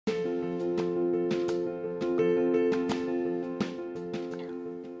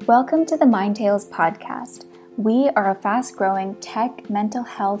Welcome to the Mind Tales podcast. We are a fast-growing tech mental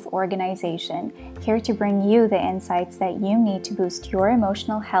health organization here to bring you the insights that you need to boost your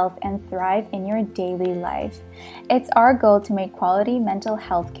emotional health and thrive in your daily life. It's our goal to make quality mental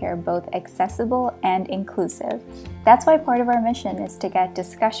health care both accessible and inclusive. That's why part of our mission is to get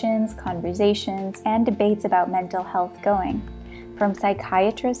discussions, conversations, and debates about mental health going. From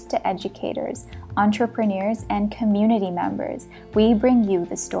psychiatrists to educators, entrepreneurs, and community members, we bring you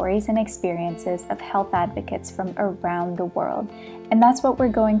the stories and experiences of health advocates from around the world. And that's what we're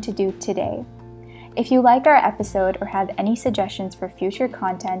going to do today. If you like our episode or have any suggestions for future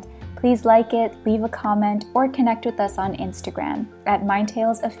content, please like it, leave a comment, or connect with us on Instagram at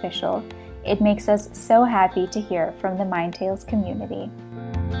MindTalesOfficial. It makes us so happy to hear from the Mind Tales community.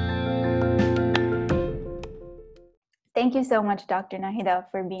 Thank you so much, Dr. Nahida,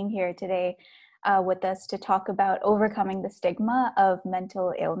 for being here today with us to talk about overcoming the stigma of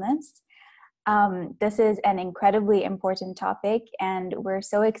mental illness. This is an incredibly important topic, and we're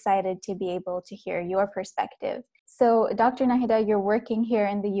so excited to be able to hear your perspective. So, Dr. Nahida, you're working here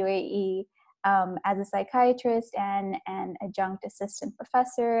in the UAE as a psychiatrist and an adjunct assistant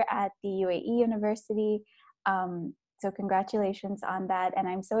professor at the UAE University. So congratulations on that, and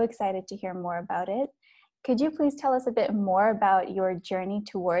I'm so excited to hear more about it. Could you please tell us a bit more about your journey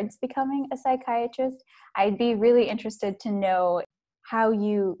towards becoming a psychiatrist? I'd be really interested to know how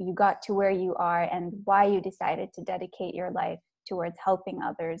you got to where you are and why you decided to dedicate your life towards helping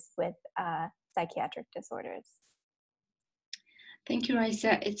others with psychiatric disorders. Thank you,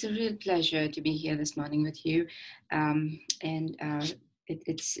 Raisa. It's a real pleasure to be here this morning with you.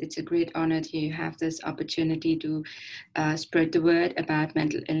 It's a great honor to have this opportunity to spread the word about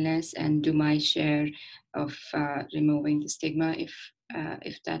mental illness and do my share of removing the stigma, if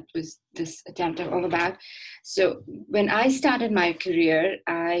that was this attempt all about. So when I started my career,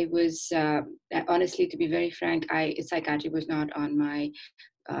 I was honestly, to be very frank, psychiatry was not on my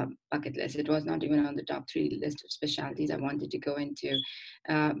bucket list. It was not even on the top 3 list of specialties I wanted to go into.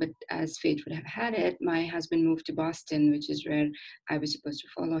 But as fate would have had it, my husband moved to Boston, which is where I was supposed to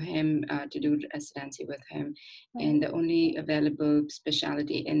follow him to do residency with him. Right. And the only available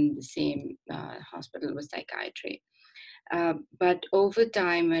specialty in the same hospital was psychiatry. But over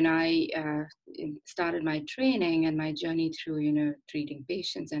time, when I started my training and my journey through, treating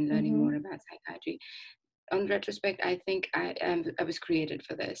patients and learning more about psychiatry, on retrospect, I think I was created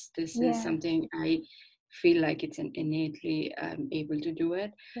for this. This is something I feel like it's innately able to do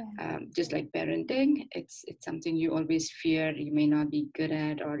it. Just like parenting, it's something you always fear you may not be good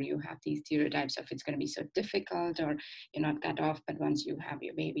at, or you have these stereotypes of it's going to be so difficult, or you're not cut off. But once you have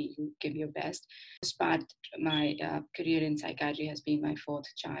your baby, you give your best. But my career in psychiatry has been my 4th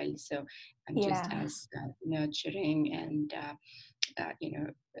child, so I'm just as nurturing and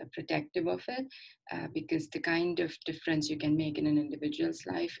protective of it, because the kind of difference you can make in an individual's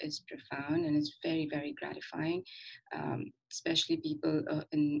life is profound, and it's very, very gratifying. Especially people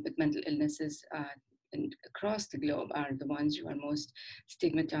with mental illnesses and across the globe are the ones who are most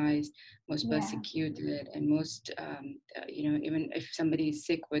stigmatized, most persecuted, and most, even if somebody is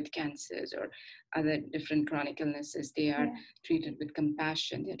sick with cancers or other different chronic illnesses, they are treated with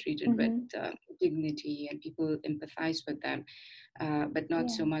compassion, they're treated with dignity, and people empathize with them, but not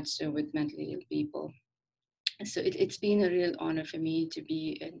so much so with mentally ill people. So it's been a real honor for me to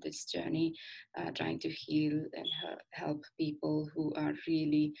be in this journey, trying to heal and help people who are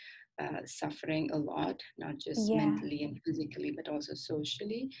really suffering a lot, not just mentally and physically, but also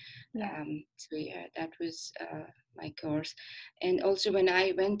socially. That was my course. And also when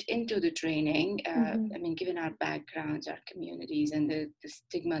I went into the training, given our backgrounds, our communities, and the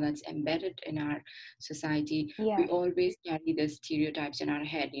stigma that's embedded in our society, we always carry the stereotypes in our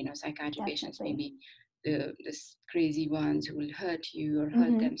head. Psychiatric patients may be the crazy ones who will hurt you or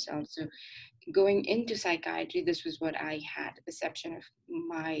hurt themselves. So going into psychiatry, this was what I had. The perception of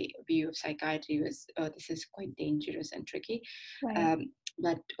my view of psychiatry was, this is quite dangerous and tricky.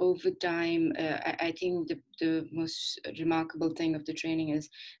 But over time, I think the most remarkable thing of the training is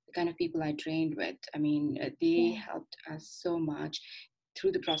the kind of people I trained with. I mean, they helped us so much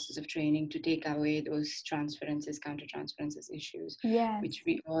through the process of training to take away those countertransferences issues, which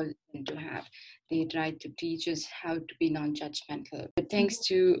we all tend to have. They tried to teach us how to be non-judgmental. But thanks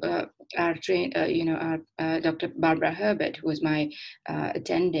to our Dr. Barbara Herbert, who was my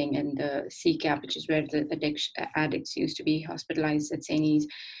attending in the CCAP, which is where the addicts used to be hospitalized at St. E's.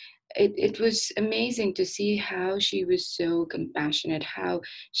 It was amazing to see how she was so compassionate, how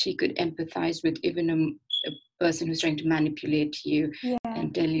she could empathize with even a person who's trying to manipulate you.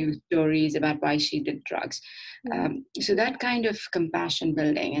 and tell you stories about why she did drugs. So that kind of compassion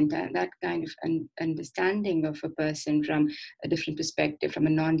building and that kind of understanding of a person from a different perspective, from a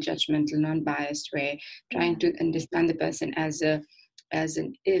non-judgmental, non-biased way, trying to understand the person as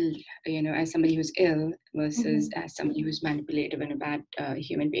an ill, as somebody who's ill versus as somebody who's manipulative and a bad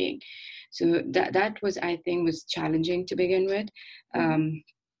human being. So that was, I think, was challenging to begin with.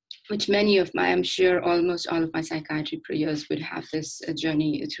 Which many of I'm sure almost all of my psychiatry peers would have this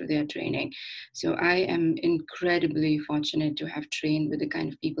journey through their training. So I am incredibly fortunate to have trained with the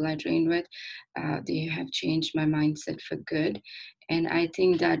kind of people I trained with. They have changed my mindset for good. And I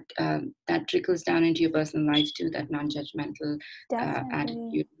think that that trickles down into your personal life too, that non-judgmental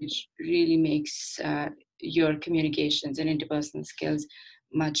attitude, which really makes your communications and interpersonal skills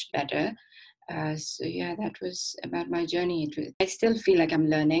much better. So yeah, that was about my journey. I still feel like I'm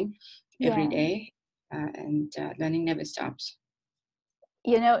learning every day, and learning never stops.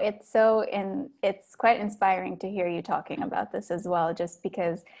 It's quite inspiring to hear you talking about this as well, just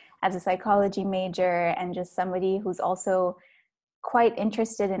because as a psychology major and just somebody who's also quite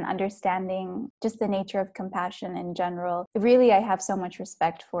interested in understanding just the nature of compassion in general. Really, I have so much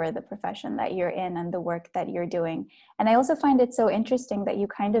respect for the profession that you're in and the work that you're doing. And I also find it so interesting that you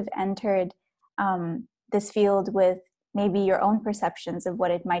kind of entered this field with maybe your own perceptions of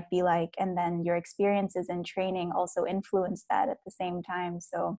what it might be like, and then your experiences in training also influenced that at the same time.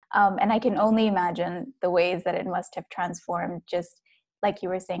 So, and I can only imagine the ways that it must have transformed, just like you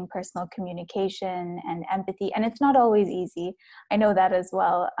were saying, personal communication and empathy. And it's not always easy. I know that as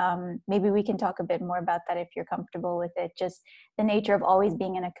well. Maybe we can talk a bit more about that if you're comfortable with it. Just the nature of always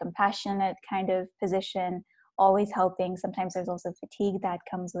being in a compassionate kind of position, always helping. Sometimes there's also fatigue that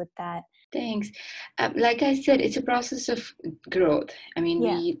comes with that. Thanks. Like I said, it's a process of growth. I mean,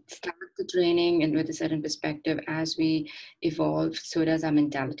 we start the training and with a certain perspective. As we evolve, so does our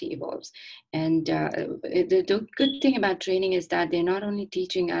mentality evolves. And the good thing about training is that they're not only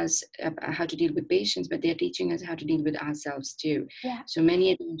teaching us how to deal with patients, but they're teaching us how to deal with ourselves too. So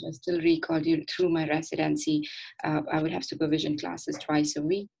many times I still recall through my residency, I would have supervision classes twice a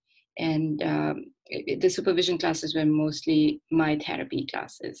week. And the supervision classes were mostly my therapy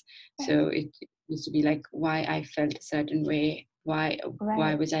classes. So it used to be like why I felt a certain way, why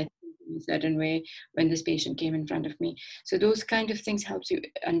was I thinking a certain way when this patient came in front of me. So those kind of things helps you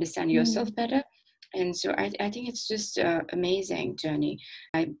understand yourself better. And so I think it's just an amazing journey.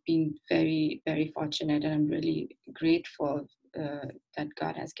 I've been very, very fortunate, and I'm really grateful that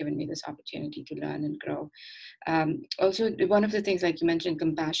God has given me this opportunity to learn and grow. Also, one of the things, like you mentioned,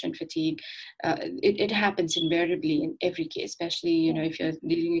 compassion fatigue, it happens invariably in every case, especially, if you're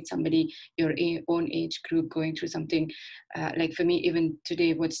dealing with somebody your own age group going through something. Like for me, even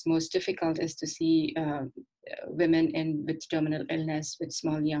today, what's most difficult is to see women with terminal illness, with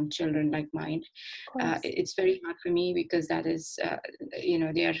small young children like mine. It's very hard for me because that is,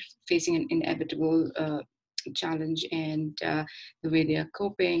 they are facing an inevitable challenge, and the way they are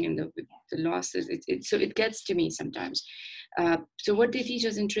coping and the losses, so it gets to me sometimes. So what they teach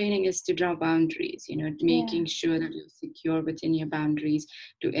us in training is to draw boundaries, making sure that you're secure within your boundaries,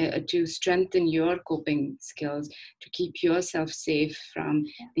 to strengthen your coping skills, to keep yourself safe from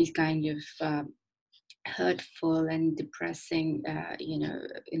these kind of hurtful and depressing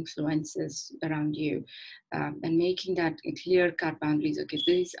influences around you, and making that clear cut boundaries. Okay,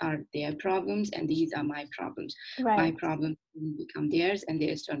 these are their problems and these are my problems. My problems become theirs and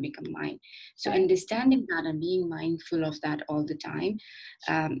theirs don't become mine. So understanding that and being mindful of that all the time,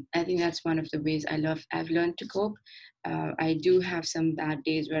 I think that's one of the ways I've learned to cope. I do have some bad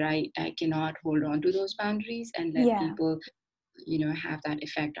days where I cannot hold on to those boundaries and let people have that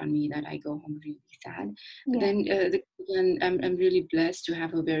effect on me, that I go home really sad. But then again, I'm really blessed to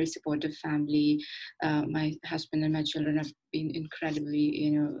have a very supportive family. My husband and my children have been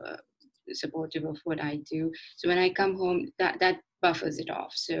incredibly, supportive of what I do. So when I come home, that buffers it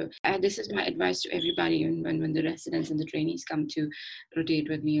off. So this is my advice to everybody when the residents and the trainees come to rotate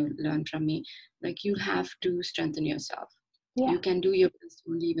with me or learn from me. Like, you have to strengthen yourself. You can do your best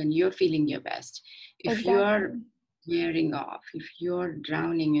only when you're feeling your best. If you're wearing off, if you're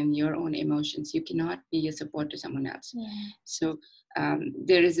drowning in your own emotions, you cannot be a support to someone else. So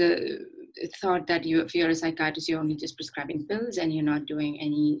there is a thought that if you're a psychiatrist, you're only just prescribing pills and you're not doing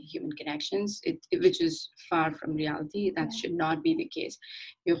any human connections, which is far from reality. That should not be the case.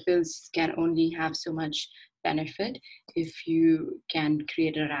 Your pills can only have so much benefit if you can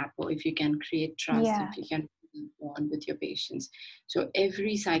create a rapport, if you can create trust, if you can bond with your patients. So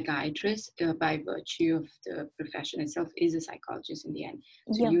every psychiatrist, by virtue of the profession itself, is a psychologist in the end.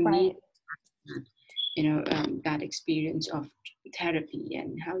 So you need that. that experience of therapy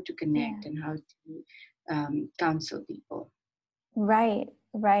and how to connect and how to counsel people. Right,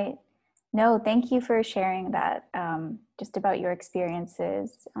 right. No, thank you for sharing that, just about your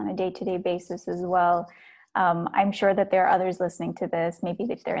experiences on a day-to-day basis as well. I'm sure that there are others listening to this, maybe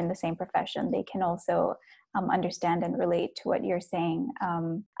if they're in the same profession, they can also understand and relate to what you're saying.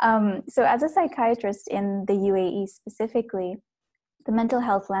 So as a psychiatrist in the UAE specifically, the mental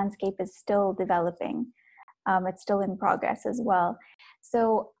health landscape is still developing. It's still in progress as well.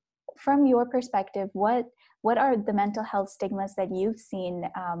 So from your perspective, what are the mental health stigmas that you've seen,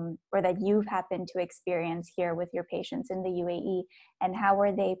 or that you've happened to experience here with your patients in the UAE, and how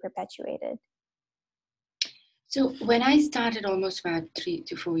are they perpetuated? So when I started almost about 3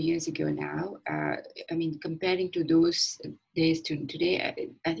 to 4 years ago now, comparing to those days to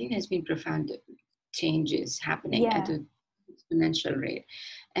today, I think there's been profound changes happening at an exponential rate.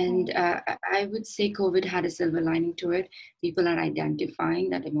 And I would say COVID had a silver lining to it. People are identifying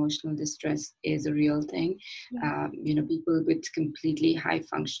that emotional distress is a real thing. People with completely high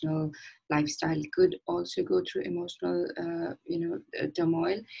functional lifestyle could also go through emotional,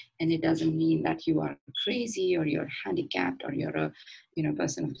 turmoil. And it doesn't mean that you are crazy or you're handicapped or you're a,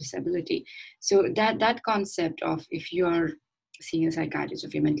 person of disability. So that concept of if you're seeing a psychiatrist,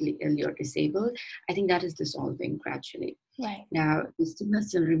 if you're mentally ill, you're disabled, I think that is dissolving gradually. Right. Now, the stigma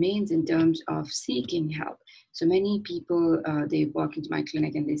still remains in terms of seeking help. So many people, they walk into my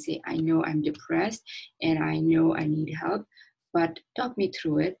clinic and they say, I know I'm depressed and I know I need help, but talk me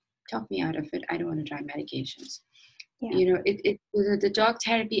through it, talk me out of it. I don't want to try medications. The talk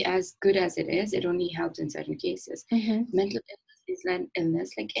therapy, as good as it is, it only helps in certain cases. Mental illness is an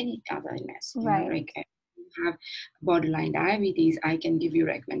illness like any other illness. Like you have borderline diabetes, I can give you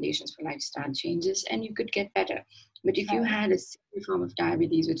recommendations for lifestyle changes and you could get better. But if you had a severe form of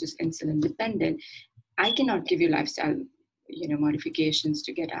diabetes, which is insulin dependent, I cannot give you lifestyle modifications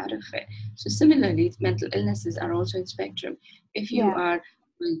to get out of it. So similarly, mental illnesses are also in spectrum. If you are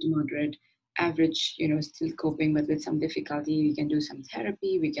mild to moderate, average, still coping but with some difficulty, we can do some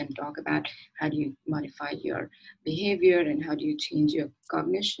therapy. We can talk about how do you modify your behavior and how do you change your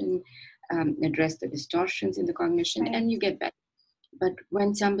cognition, address the distortions in the cognition, and you get better. But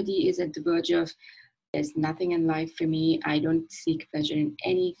when somebody is at the verge of there's nothing in life for me, I don't seek pleasure in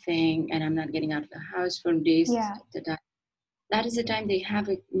anything, and I'm not getting out of the house for days, that is the time they have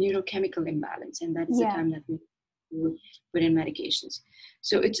a neurochemical imbalance, and that is the time that we put in medications.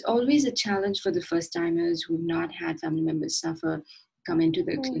 So it's always a challenge for the first timers who've not had family members suffer, come into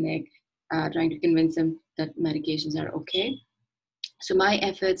the clinic, trying to convince them that medications are okay. So my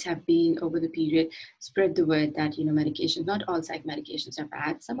efforts have been over the period, spread the word that, medications, not all psych medications are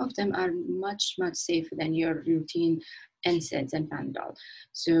bad. Some of them are much, much safer than your routine NSAIDs and Panadol.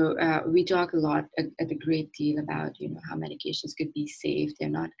 So we talk a lot, a great deal about, how medications could be safe. They're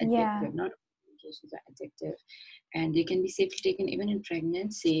not addictive. Not all medications are addictive. And they can be safely taken even in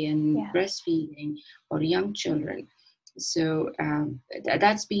pregnancy and breastfeeding or young children. So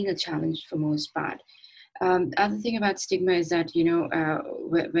that's been a challenge for most part. The other thing about stigma is that,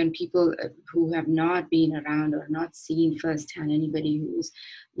 when people who have not been around or not seen firsthand anybody who's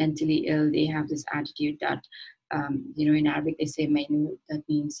mentally ill, they have this attitude that, in Arabic they say, "Mainu," that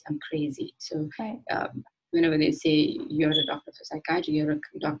means I'm crazy. So whenever they say you're a doctor for psychiatry, you're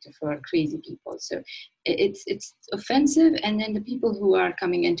a doctor for crazy people. So it's offensive. And then the people who are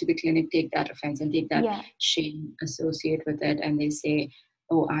coming into the clinic take that offense and take that shame associated with it. And they say,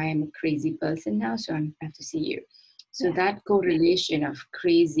 oh, I am a crazy person now, so I have to see you. So that correlation of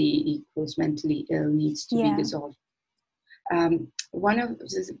crazy equals mentally ill needs to be dissolved. One of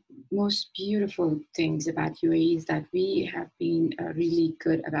the most beautiful things about UAE is that we have been really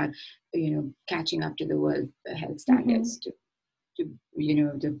good about, catching up to the world health standards.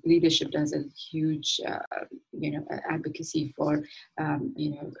 The leadership does a huge, advocacy for,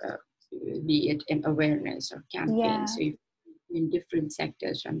 be it in awareness or campaigns. So in different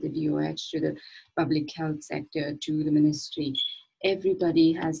sectors, from the DOH to the public health sector to the ministry,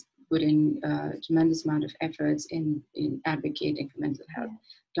 everybody has put in a tremendous amount of efforts in advocating for mental health,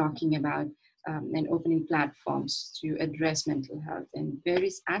 talking about and opening platforms to address mental health and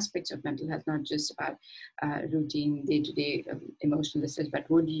various aspects of mental health, not just about routine day-to-day emotional distress, but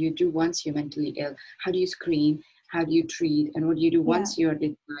what do you do once you're mentally ill? How do you screen? How do you treat? And what do you do once you're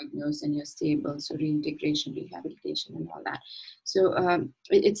diagnosed and you're stable? So reintegration, rehabilitation, and all that. So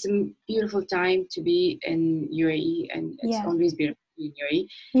it's a beautiful time to be in UAE, and it's always beautiful to be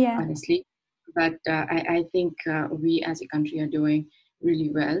in UAE, honestly. But I think we as a country are doing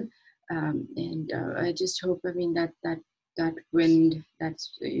really well. And I just hope, that that wind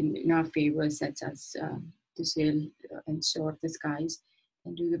that's in our favor sets us to sail and soar the skies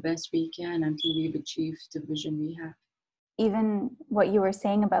and do the best we can until we've achieved the vision we have. Even what you were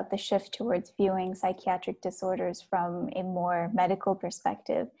saying about the shift towards viewing psychiatric disorders from a more medical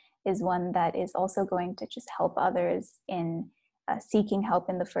perspective is one that is also going to just help others in seeking help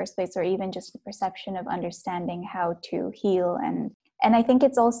in the first place, or even just the perception of understanding how to heal. And I think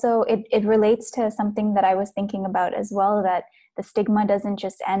it's also, it relates to something that I was thinking about as well, that the stigma doesn't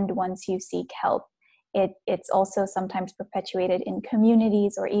just end once you seek help. It's also sometimes perpetuated in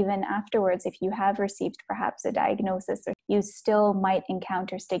communities, or even afterwards, if you have received perhaps a diagnosis, or you still might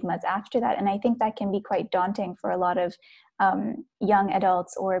encounter stigmas after that. And I think that can be quite daunting for a lot of young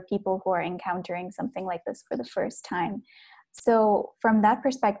adults or people who are encountering something like this for the first time. So from that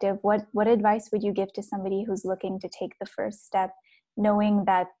perspective, what advice would you give to somebody who's looking to take the first step, knowing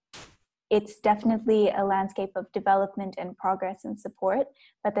that it's definitely a landscape of development and progress and support,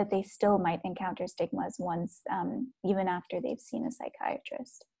 but that they still might encounter stigmas once, even after they've seen a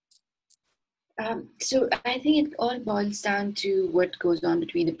psychiatrist? So I think it all boils down to what goes on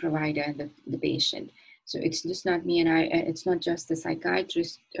between the provider and the patient. So it's just not me and I, it's not just the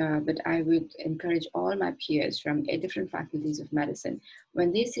psychiatrist, but I would encourage all my peers from different faculties of medicine,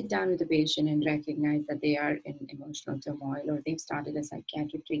 when they sit down with the patient and recognize that they are in emotional turmoil or they've started a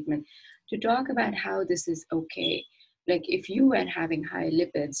psychiatric treatment, to talk about how this is okay. Like if you were having high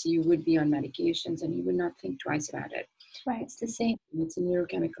lipids, you would be on medications and you would not think twice about it. Right. It's the same. It's a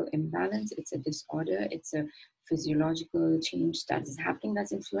neurochemical imbalance. It's a disorder. It's a physiological change that is happening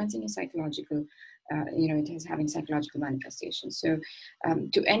that's influencing your psychological, it is having psychological manifestations. So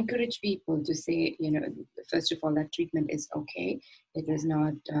to encourage people to say, first of all, that treatment is okay. It is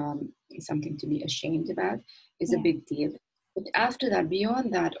not something to be ashamed about, is a big deal. But after that,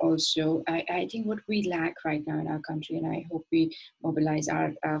 beyond that also, I think what we lack right now in our country, and I hope we mobilize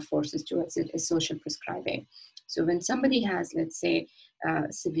our forces towards it, is social prescribing. So when somebody has, let's say,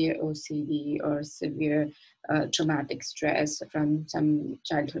 severe OCD or severe traumatic stress from some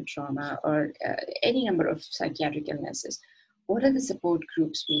childhood trauma or any number of psychiatric illnesses, what are the support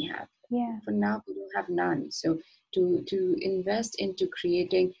groups we have? Yeah. For now, we don't have none. So to invest into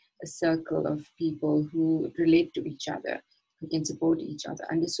creating a circle of people who relate to each other, who can support each other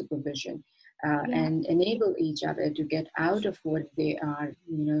under supervision, and enable each other to get out of what they are,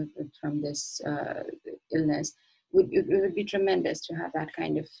 from this illness, it would be tremendous to have that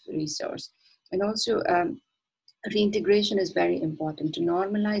kind of resource. And also, reintegration is very important. To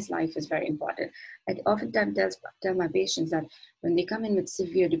normalize life is very important. I oftentimes tell my patients that when they come in with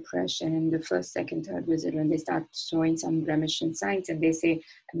severe depression in the first, second, third visit, when they start showing some remission signs and they say,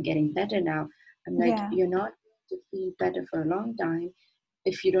 I'm getting better now, I'm like, you're not going to feel better for a long time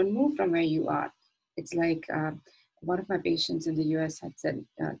if you don't move from where you are. It's like one of my patients in the US had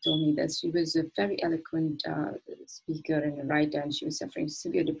told me this. She was a very eloquent speaker and a writer, and she was suffering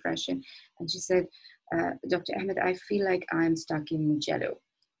severe depression. And she said, Dr. Ahmed, I feel like I'm stuck in jello.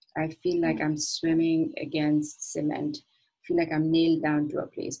 I feel like I'm swimming against cement. I feel like I'm nailed down to a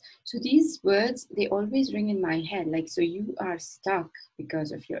place. So these words, they always ring in my head. Like, so you are stuck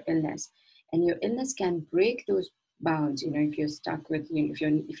because of your illness, and your illness can break those bounds. If you're stuck with,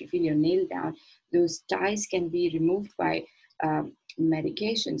 if you feel you're nailed down, those ties can be removed by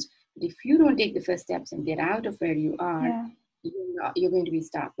medications. But if you don't take the first steps and get out of where you are, you're going to be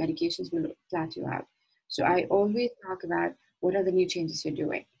stuck. Medications will flat you out. So I always talk about what are the new changes you're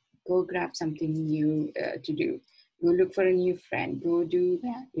doing. Go grab something new to do. Go look for a new friend. Go do,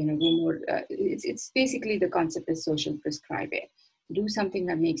 go more. It's basically the concept is social prescribing. Do something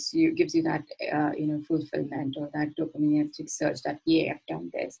that gives you that, fulfillment or that dopaminergic surge that, yeah, I've done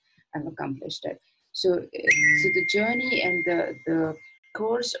this, I've accomplished it. So the journey and the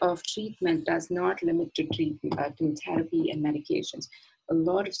course of treatment does not limit to to therapy and medications. A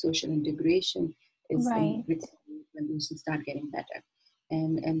lot of social integration is when patients start getting better,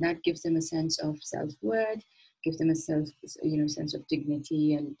 and that gives them a sense of self-worth, gives them a sense of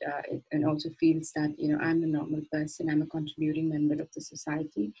dignity, and also feels that I'm a normal person, I'm a contributing member of the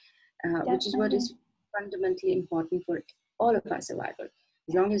society, which is what is fundamentally important for all of our survival.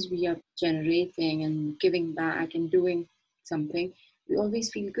 As long as we are generating and giving back and doing something, we always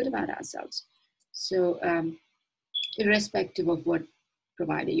feel good about ourselves. So irrespective of what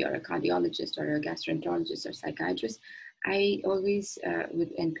provider you're, a cardiologist or a gastroenterologist or psychiatrist, I always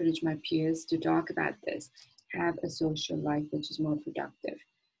would encourage my peers to talk about this, have a social life which is more productive,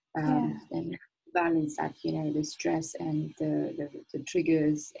 and balance that, the stress and the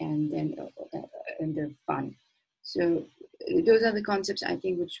triggers and then and the fun. So those are the concepts I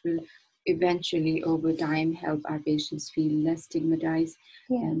think which will eventually over time help our patients feel less stigmatized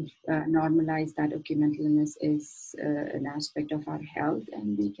and normalize that, okay, mental illness is an aspect of our health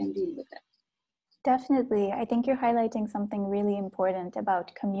and we can deal with it. Definitely. I think you're highlighting something really important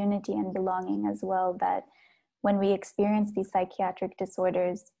about community and belonging as well, that when we experience these psychiatric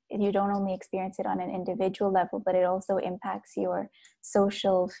disorders, you don't only experience it on an individual level, but it also impacts your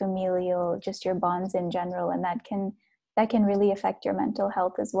social, familial, just your bonds in general. And that can really affect your mental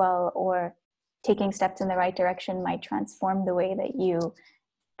health as well, or taking steps in the right direction might transform the way that you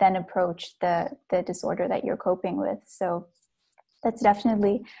then approach the disorder that you're coping with. So that's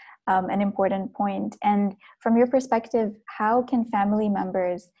definitely an important point. And from your perspective, how can family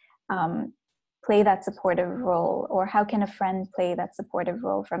members play that supportive role, or how can a friend play that supportive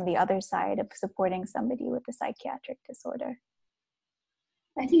role from the other side of supporting somebody with a psychiatric disorder?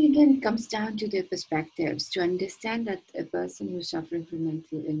 I think again it comes down to their perspectives, to understand that a person who's suffering from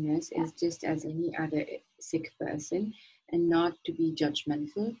mental illness is just as any other sick person, and not to be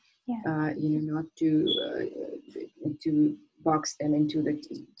judgmental, not to box them into the,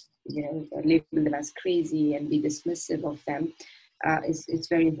 label them as crazy and be dismissive of them. It's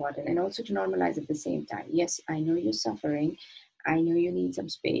very important, and also to normalize at the same time. Yes, I know you're suffering. I know you need some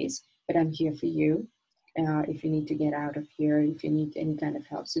space, but I'm here for you. If you need to get out of here, if you need any kind of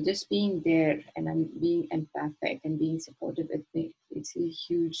help. So just being there and I'm being empathic and being supportive, it's a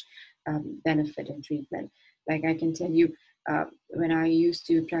huge benefit in treatment. Like I can tell you, when I used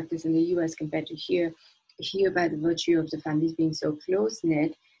to practice in the US compared to here by the virtue of the families being so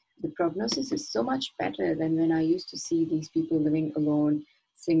close-knit, the prognosis is so much better than when I used to see these people living alone,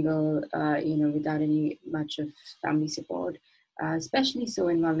 single, without any much of family support, especially so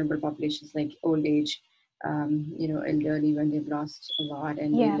in vulnerable populations like old age, elderly, when they've lost a lot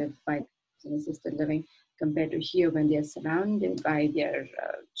and they live by assisted living, compared to here when they're surrounded by their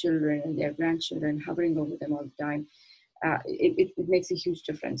children and their grandchildren hovering over them all the time. It makes a huge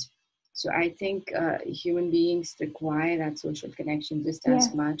difference. So I think human beings require that social connection just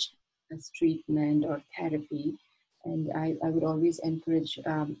as much as treatment or therapy. And I would always encourage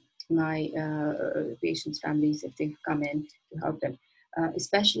my patients' families, if they come in, to help them,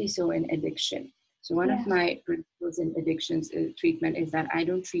 especially so in addiction. So one of my principles in addictions treatment is that I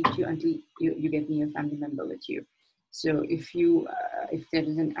don't treat you until you get me a family member with you. So if there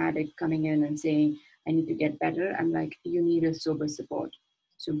is an addict coming in and saying, I need to get better, I'm like, you need a sober support.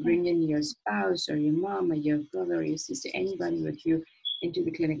 So bring in your spouse or your mom or your brother or your sister, anybody with you into the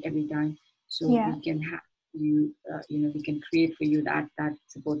clinic every time. So we can have you, we can create for you that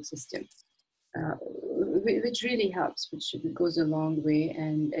support system, which really helps, which goes a long way,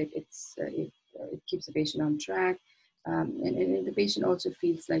 and it keeps the patient on track. And the patient also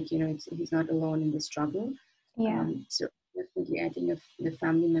feels like, he's not alone in the struggle. So definitely, I think the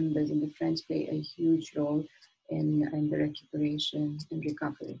family members and the friends play a huge role in the recuperation and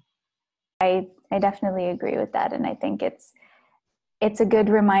recovery. I definitely agree with that. And I think it's a good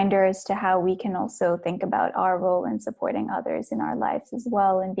reminder as to how we can also think about our role in supporting others in our lives as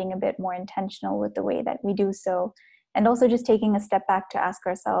well, and being a bit more intentional with the way that we do so. And also just taking a step back to ask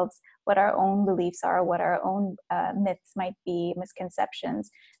ourselves what our own beliefs are, what our own myths might be,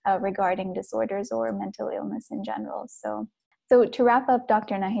 misconceptions regarding disorders or mental illness in general. So to wrap up,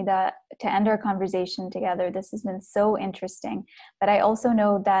 Dr. Nahida, to end our conversation together, this has been so interesting, but I also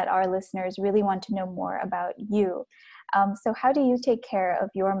know that our listeners really want to know more about you. So how do you take care of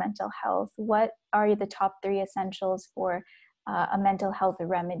your mental health? What are the top 3 essentials for a mental health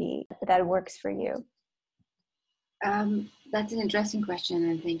remedy that works for you? That's an interesting question,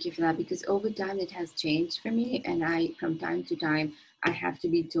 and thank you for that, because over time it has changed for me, and from time to time, I have to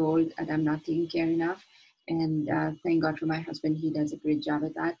be told that I'm not taking care enough. And thank God for my husband, he does a great job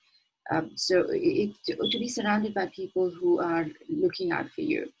at that. So to be surrounded by people who are looking out for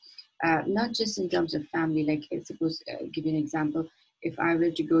you, not just in terms of family, like suppose, give you an example. If I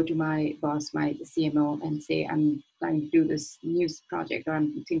were to go to my boss, my CMO, and say, I'm planning to do this news project, or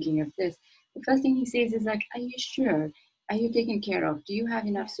I'm thinking of this, the first thing he says is like, are you sure? Are you taken care of? Do you have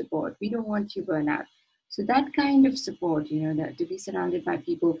enough support? We don't want you burn out. So that kind of support, that to be surrounded by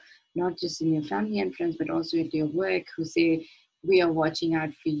people, not just in your family and friends, but also at your work, who say, we are watching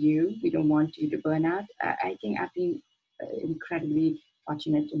out for you. We don't want you to burn out. I think I've been incredibly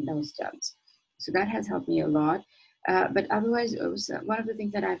fortunate in those terms. So that has helped me a lot. But otherwise, one of the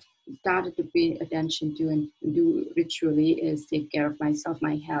things that I've started to pay attention to and do ritually is take care of myself,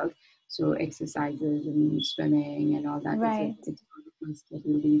 my health. So exercises and swimming and all that. Right. It's part of my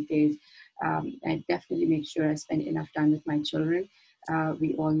schedule these days. I definitely make sure I spend enough time with my children.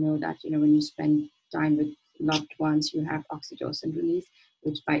 We all know that, when you spend time with loved ones, you have oxytocin release.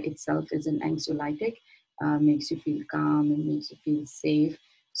 which by itself is an anxiolytic, makes you feel calm and makes you feel safe.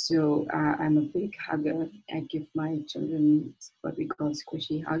 So I'm a big hugger. I give my children what we call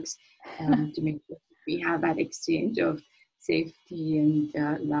squishy hugs to make sure we have that exchange of safety and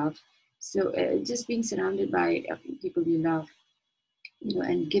love. So just being surrounded by people you love,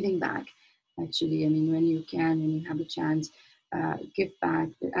 and giving back. Actually, I mean, when you can, when you have a chance, give back.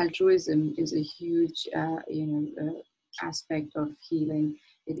 Altruism is a huge, aspect of healing.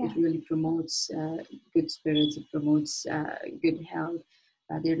 It really promotes good spirits. It promotes good health.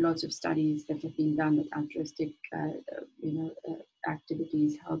 There are lots of studies that have been done that altruistic,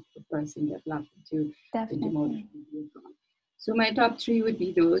 activities help the person develop into more. So my top three would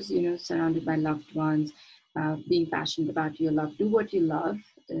be those, surrounded by loved ones, being passionate about your love. Do what you love.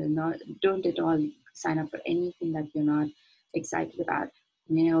 Don't at all sign up for anything that you're not excited about.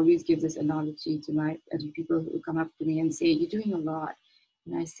 I mean, I always give this analogy to my people who come up to me and say, "You're doing a lot."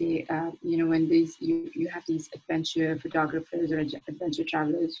 And I say, when you have these adventure photographers or adventure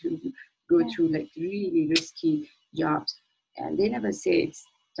travelers who go through like really risky jobs, and they never say it's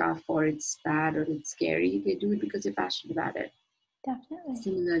tough or it's bad or it's scary. They do it because they're passionate about it. Definitely.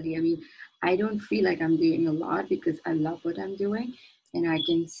 Similarly, I mean, I don't feel like I'm doing a lot because I love what I'm doing and I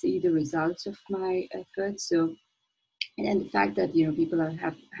can see the results of my efforts. So, and the fact that, people are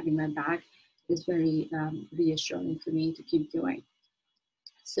having my back is very reassuring for me to keep doing.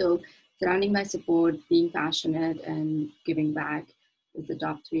 So, surrounding my support, being passionate, and giving back is the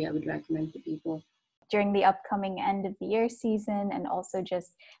top three I would recommend to people. During the upcoming end of the year season, and also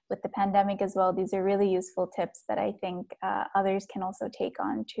just with the pandemic as well, these are really useful tips that I think others can also take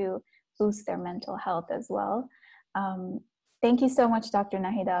on to boost their mental health as well. Thank you so much, Dr.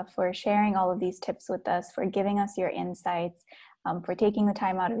 Nahida, for sharing all of these tips with us, for giving us your insights, for taking the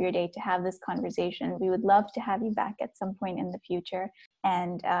time out of your day to have this conversation. We would love to have you back at some point in the future.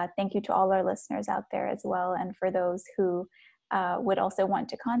 And thank you to all our listeners out there as well. And for those who would also want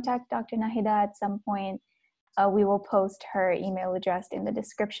to contact Dr. Nahida at some point, we will post her email address in the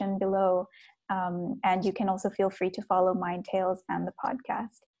description below. And you can also feel free to follow Mind Tales and the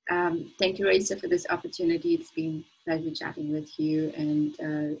podcast. Thank you, Raisa, for this opportunity. It's been a pleasure chatting with you. And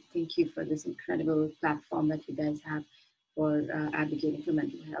thank you for this incredible platform that you guys have for advocating for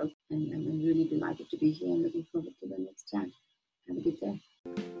mental health. And I'm really delighted to be here and looking forward to the next time. Have a good day.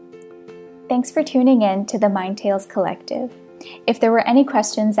 Thanks for tuning in to the Mind Tales Collective. If there were any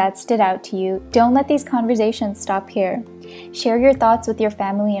questions that stood out to you, don't let these conversations stop here. Share your thoughts with your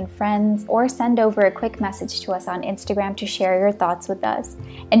family and friends, or send over a quick message to us on Instagram to share your thoughts with us.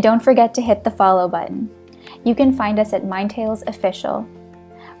 And don't forget to hit the follow button. You can find us at Mind Tales Official.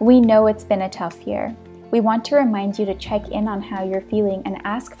 We know it's been a tough year. We want to remind you to check in on how you're feeling and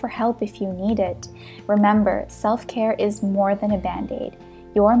ask for help if you need it. Remember, self-care is more than a Band-Aid.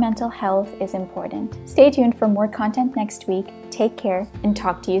 Your mental health is important. Stay tuned for more content next week. Take care and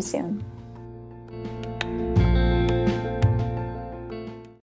talk to you soon.